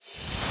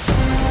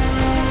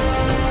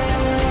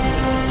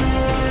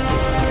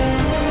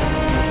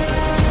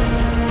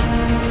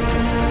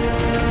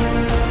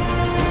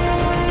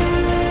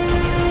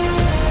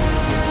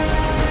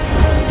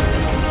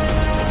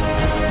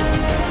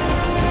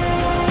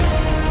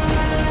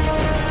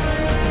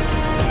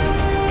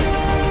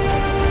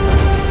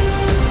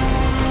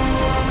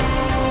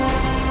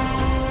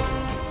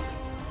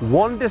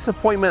one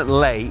disappointment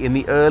lay in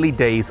the early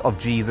days of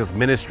Jesus'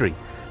 ministry.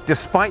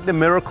 Despite the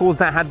miracles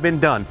that had been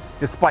done,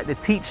 despite the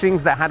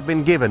teachings that had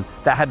been given,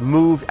 that had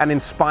moved and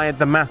inspired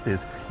the masses,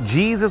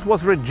 Jesus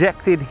was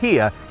rejected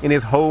here in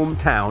his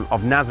hometown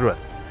of Nazareth.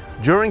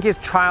 During his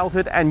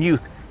childhood and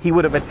youth, he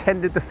would have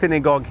attended the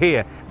synagogue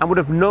here and would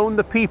have known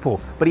the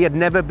people, but he had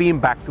never been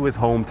back to his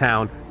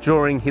hometown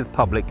during his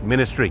public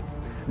ministry.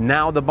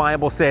 Now the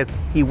Bible says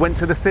he went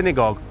to the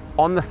synagogue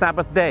on the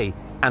Sabbath day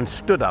and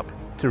stood up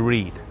to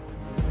read.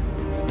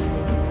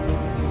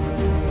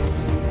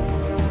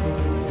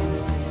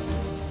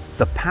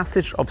 The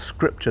passage of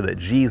scripture that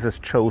Jesus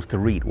chose to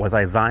read was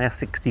Isaiah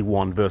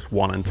 61 verse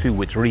 1 and 2,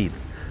 which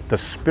reads, "The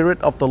Spirit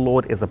of the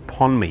Lord is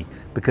upon me,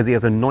 because he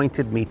has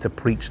anointed me to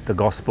preach the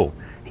gospel.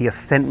 He has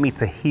sent me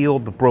to heal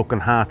the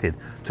brokenhearted,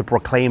 to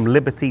proclaim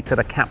liberty to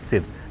the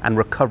captives and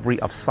recovery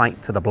of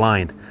sight to the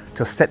blind,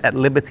 to set at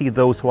liberty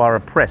those who are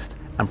oppressed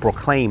and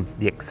proclaim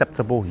the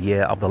acceptable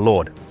year of the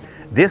Lord."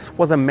 This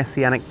was a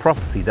messianic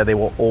prophecy that they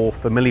were all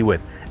familiar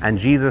with, and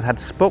Jesus had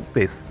spoke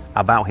this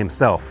about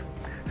himself.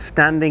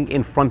 Standing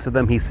in front of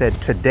them, he said,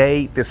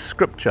 "Today this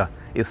scripture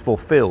is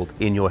fulfilled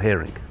in your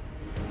hearing."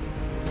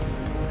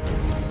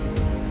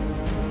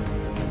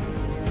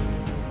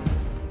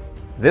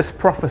 This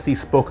prophecy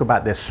spoke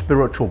about their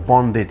spiritual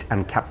bondage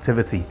and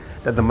captivity,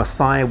 that the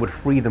Messiah would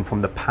free them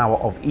from the power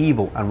of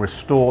evil and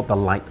restore the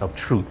light of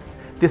truth.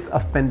 This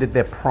offended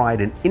their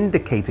pride and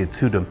indicated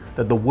to them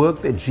that the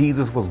work that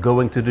Jesus was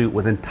going to do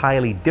was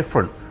entirely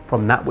different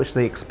from that which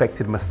they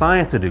expected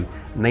Messiah to do,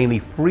 namely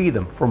free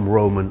them from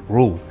Roman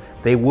rule.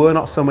 They were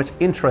not so much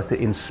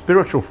interested in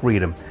spiritual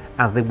freedom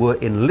as they were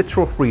in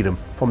literal freedom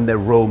from their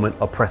Roman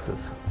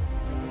oppressors.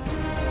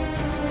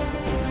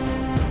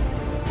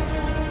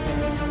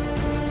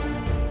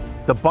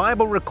 The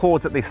Bible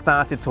records that they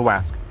started to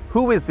ask,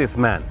 "Who is this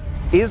man?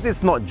 Is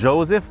this not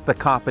Joseph, the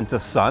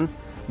carpenter's son?"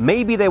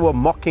 Maybe they were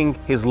mocking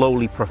his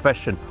lowly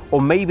profession, or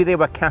maybe they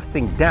were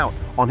casting doubt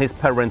on his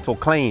parental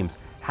claims.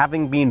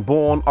 Having been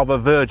born of a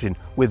virgin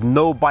with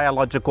no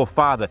biological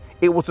father,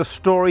 it was a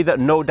story that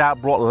no doubt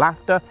brought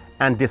laughter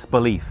and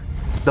disbelief.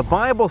 The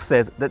Bible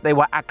says that they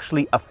were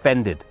actually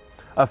offended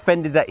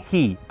that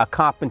he, a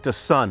carpenter's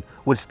son,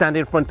 would stand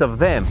in front of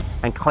them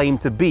and claim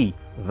to be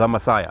the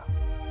Messiah.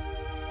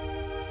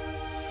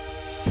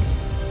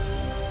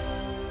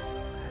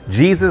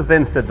 Jesus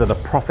then said that a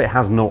prophet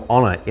has no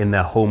honor in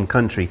their home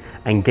country,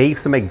 and gave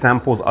some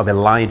examples of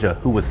Elijah,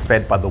 who was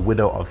fed by the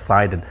widow of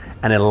Sidon,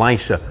 and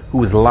Elisha, who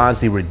was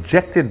largely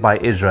rejected by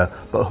Israel,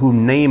 but who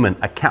Naaman,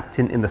 a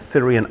captain in the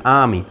Syrian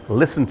army,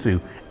 listened to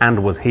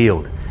and was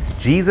healed.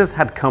 Jesus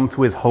had come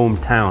to his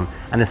hometown,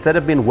 and instead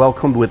of being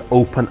welcomed with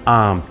open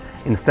arms,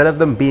 instead of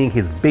them being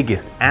his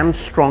biggest and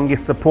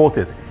strongest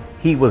supporters,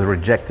 he was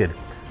rejected.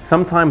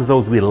 Sometimes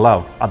those we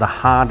love are the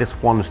hardest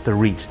ones to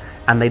reach,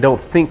 and they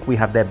don't think we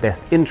have their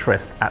best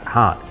interest at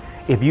heart.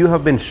 If you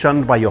have been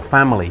shunned by your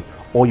family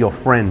or your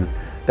friends,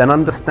 then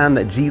understand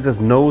that Jesus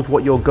knows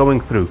what you're going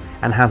through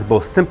and has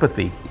both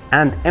sympathy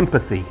and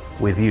empathy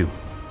with you.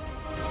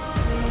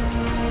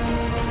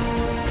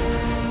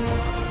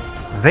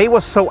 They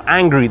were so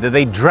angry that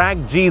they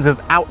dragged Jesus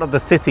out of the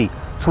city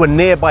to a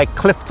nearby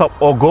clifftop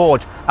or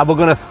gorge and were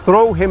going to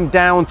throw him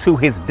down to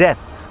his death,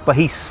 but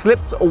he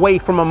slipped away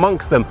from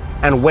amongst them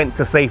and went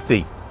to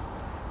safety.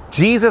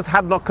 Jesus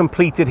had not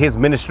completed his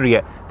ministry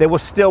yet. There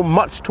was still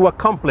much to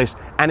accomplish,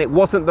 and it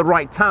wasn't the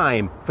right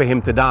time for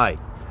him to die.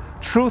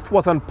 Truth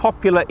was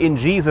unpopular in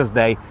Jesus'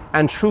 day,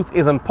 and truth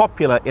is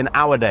unpopular in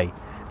our day.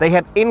 They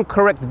had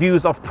incorrect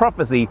views of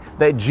prophecy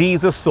that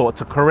Jesus sought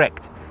to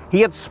correct. He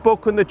had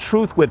spoken the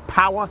truth with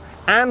power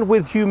and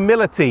with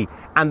humility,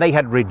 and they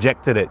had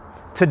rejected it.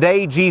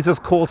 Today, Jesus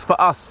calls for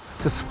us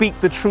to speak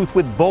the truth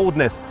with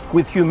boldness,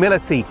 with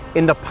humility,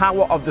 in the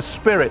power of the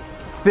Spirit,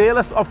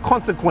 fearless of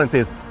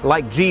consequences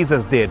like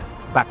Jesus did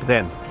back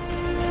then.